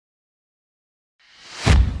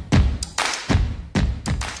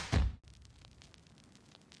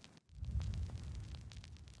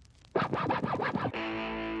In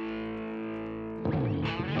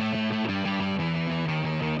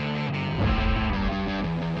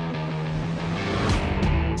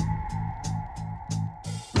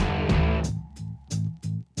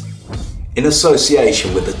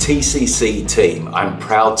association with the TCC team, I'm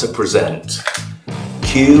proud to present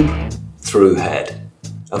Cube Through Head,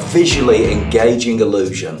 a visually engaging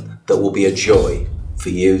illusion that will be a joy for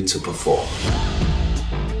you to perform.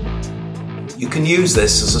 You can use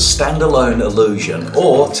this as a standalone illusion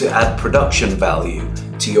or to add production value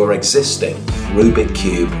to your existing Rubik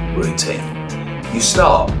Cube routine. You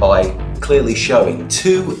start by clearly showing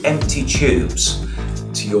two empty tubes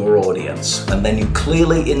to your audience, and then you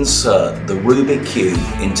clearly insert the Rubik Cube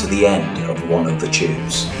into the end of one of the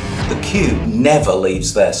tubes. The cube never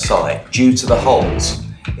leaves their side due to the holes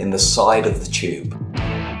in the side of the tube.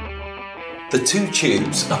 The two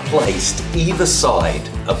tubes are placed either side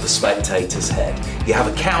of the spectator's head. You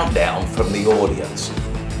have a countdown from the audience.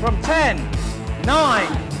 From 10,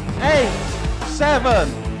 9, 8, 7.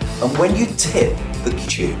 And when you tip the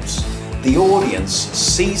tubes, the audience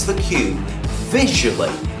sees the cube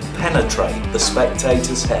visually penetrate the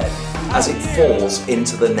spectator's head as it falls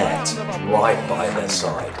into the net right by their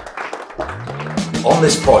side. On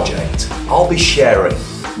this project, I'll be sharing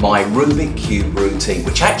my Rubik Cube routine,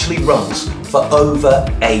 which actually runs for over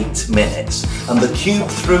 8 minutes, and the Cube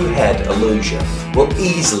Through Head illusion will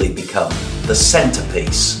easily become the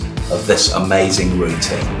centerpiece of this amazing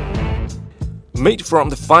routine. Made from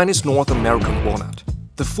the finest North American walnut,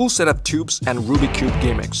 the full set of tubes and Rubik Cube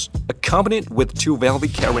gimmicks, accompanied with 2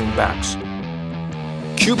 velvet carrying bags.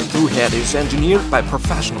 Cube Through Head is engineered by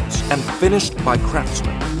professionals and finished by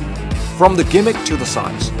craftsmen. From the gimmick to the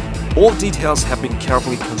size, all details have been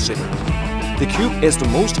carefully considered. The cube is the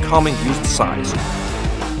most common used size,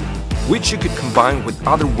 which you could combine with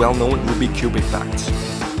other well-known Rubik Cube effects.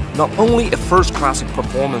 Not only a first-class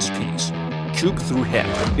performance piece, Cube Through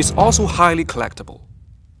Head is also highly collectible.